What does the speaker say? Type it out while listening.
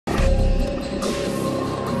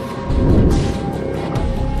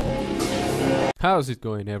How's it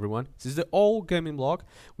going, everyone? This is the old gaming blog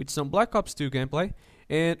with some Black Ops 2 gameplay,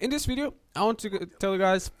 and in this video I want to tell you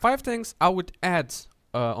guys 5 things I would add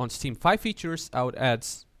on Steam, 5 features I would add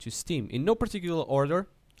to Steam in no particular order.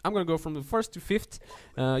 I'm gonna go from the first to fifth.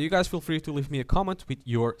 You guys feel free to leave me a comment with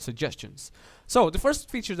your suggestions. So the first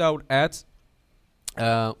feature that I would add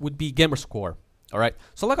would be Gamerscore. Alright,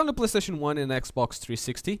 so like on the PlayStation 1 and Xbox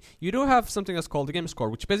 360, you do have something that's called the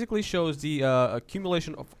Gamescore, which basically shows the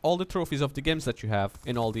accumulation of all the trophies of the games that you have,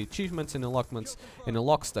 and all the achievements and unlockments and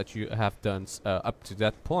unlocks that you have done up to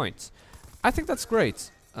that point. I think that's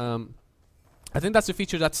great. I think that's a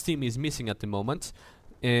feature that Steam is missing at the moment,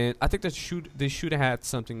 and I think that they should have had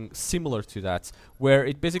something similar to that, where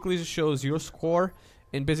it basically just shows your score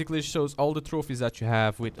and basically shows all the trophies that you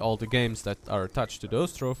have with all the games that are attached to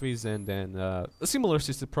those trophies, and then a similar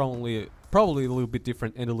system, probably a little bit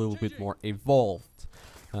different and a little bit more evolved.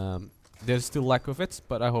 There's still lack of it,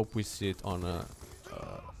 but I hope we see it on a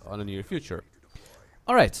near future.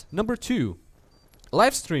 Alright, number 2,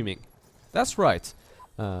 live streaming. That's right.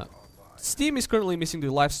 Steam is currently missing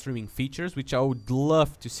the live streaming features, which I would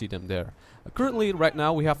love to see them there. Currently, right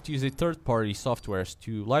now, we have to use a third-party softwares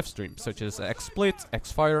to live stream, such as XSplit,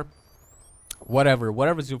 Xfire,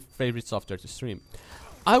 whatever's your favorite software to stream.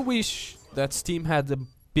 I wish that Steam had a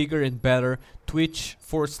bigger and better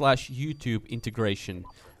Twitch/YouTube integration.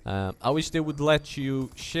 I wish they would let you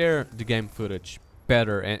share the game footage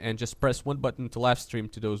better and just press one button to live stream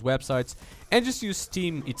to those websites, and just use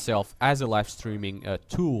Steam itself as a live streaming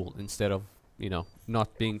tool instead of, you know,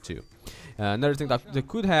 not being to. Another thing that they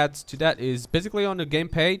could add to that is basically on the game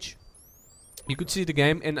page, you could see the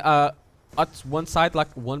game, and at one side,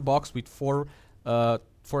 like one box with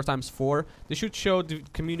 4x4, they should show the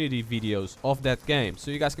community videos of that game, so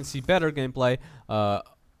you guys can see better gameplay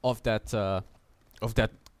of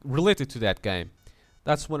that related to that game.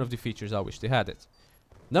 That's one of the features I wish they had it.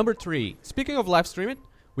 Number 3, speaking of live streaming,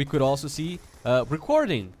 we could also see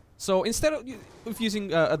recording. So instead of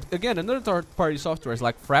using, again, another third-party softwares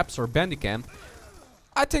like Fraps or Bandicam,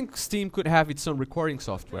 I think Steam could have its own recording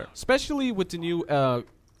software, especially with the new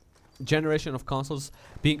generation of consoles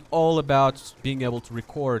being all about being able to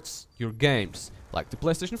record your games. Like the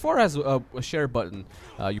PlayStation 4 has a share button.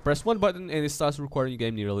 You press one button and it starts recording your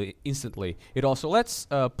game nearly instantly. It also lets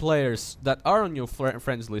players that are on your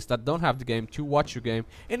friends list that don't have the game to watch your game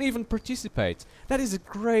and even participate. That is a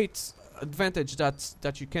great advantage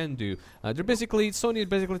that you can do. Sony is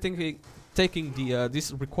basically taking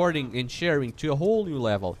this recording and sharing to a whole new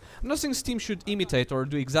level. I'm not saying Steam should imitate or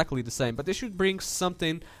do exactly the same, but they should bring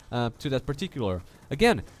something to that particular.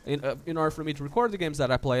 Again, in order for me to record the games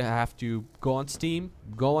that I play, I have to go on Steam,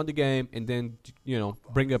 go on the game, and then, you know,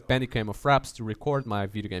 bring up Bandicam or Fraps to record my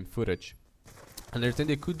video game footage. Another thing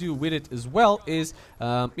they could do with it as well is,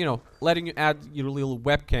 you know, letting you add your little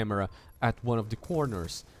web camera at one of the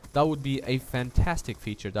corners. That would be a fantastic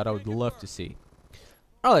feature that I would love to see.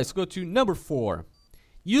 Alright, let's go to number 4.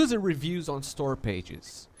 User reviews on store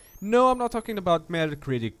pages. No, I'm not talking about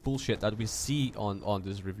Metacritic bullshit that we see on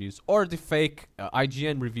these reviews, or the fake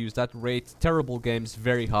IGN reviews that rate terrible games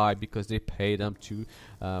very high because they pay them to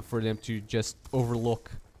for them to just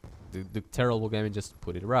overlook the terrible game and just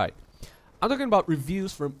put it right. I'm talking about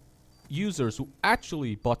reviews from users who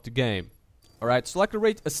actually bought the game. Alright, so like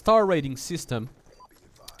a star rating system,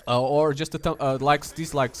 or just a likes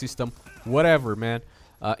dislike system, whatever, man,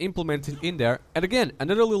 implemented in there. And again,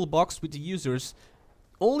 another little box with the users.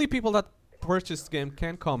 Only people that purchased the game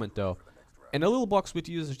can comment though, and a little box with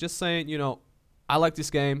users just saying, you know, I like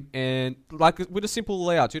this game, and like with a simple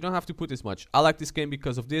layout, you don't have to put this much. I like this game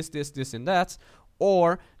because of this, and that,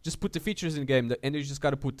 or just put the features in the game, and you just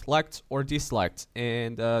gotta put liked or disliked,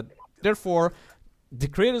 and therefore the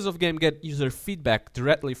creators of the game get user feedback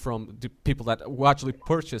directly from the people that actually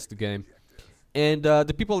purchased the game, and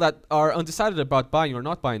the people that are undecided about buying or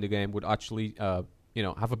not buying the game would actually you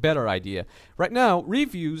know, have a better idea. Right now,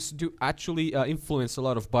 reviews do actually influence a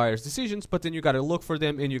lot of buyers' decisions, but then you gotta look for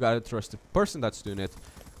them and you gotta trust the person that's doing it.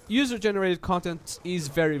 User-generated content is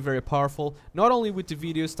very, very powerful, not only with the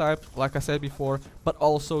videos type, like I said before, but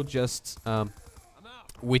also just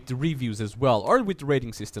with the reviews as well, or with the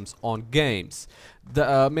rating systems on games.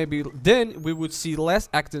 Maybe then we would see less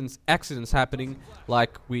accidents happening,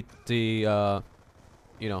 like with the,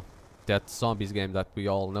 you know, that zombies game that we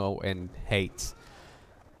all know and hate.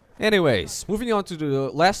 Anyways, moving on to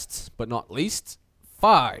the last but not least,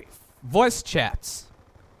 5, voice chats.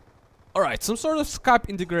 Alright, some sort of Skype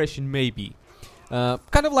integration maybe.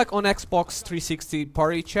 Kind of like on Xbox 360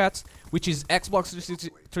 party chats, which is Xbox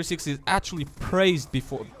 360 is actually praised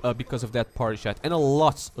before because of that party chat, and a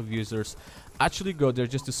lot of users actually go there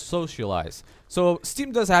just to socialize. So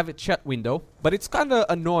Steam does have a chat window, but it's kind of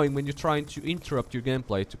annoying when you're trying to interrupt your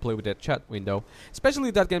gameplay to play with that chat window,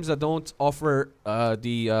 especially that games that don't offer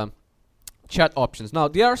the chat options. Now,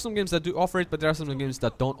 there are some games that do offer it, but there are some games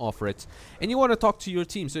that don't offer it. And you want to talk to your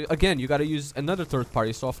team, so again, you got to use another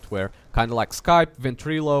third-party software, kind of like Skype,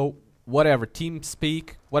 Ventrilo, whatever,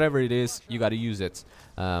 TeamSpeak, whatever it is, you got to use it.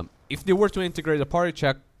 If they were to integrate a party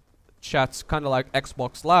chats, kind of like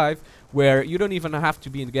Xbox Live, where you don't even have to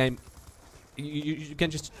be in the game, you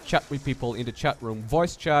can just chat with people in the chat room,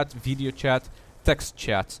 voice chat, video chat, text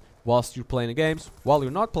chat, whilst you're playing the games, while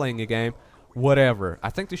you're not playing a game, whatever. I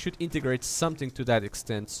think they should integrate something to that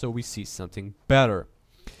extent so we see something better.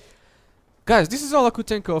 Guys, this is all I could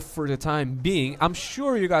think of for the time being. I'm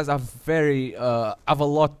sure you guys have have a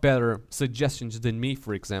lot better suggestions than me,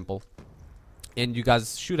 for example. And you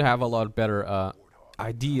guys should have a lot better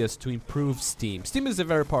ideas to improve Steam. Steam is a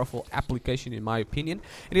very powerful application in my opinion,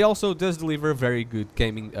 and it also does deliver very good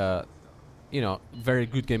gaming very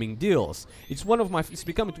good gaming deals. It's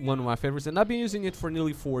become one of my favorites, and I've been using it for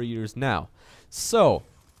nearly 4 years now. So,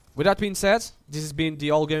 with that being said, this has been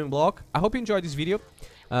the All Gaming Blog. I hope you enjoyed this video.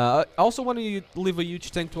 I also want to leave a huge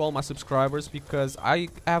thank to all my subscribers, because I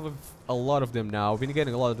have a lot of them now. I've been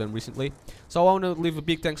getting a lot of them recently. So I want to leave a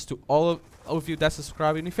big thanks to all of you that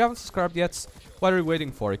subscribe. And if you haven't subscribed yet, what are you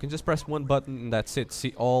waiting for? You can just press one button and that's it.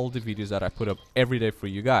 See all the videos that I put up every day for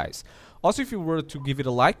you guys. Also, if you were to give it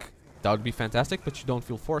a like, that would be fantastic, but you don't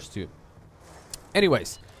feel forced to.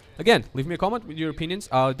 Anyways, again, leave me a comment with your opinions.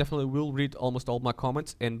 I definitely will read almost all my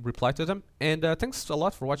comments and reply to them. And thanks a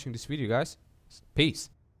lot for watching this video, guys. Peace.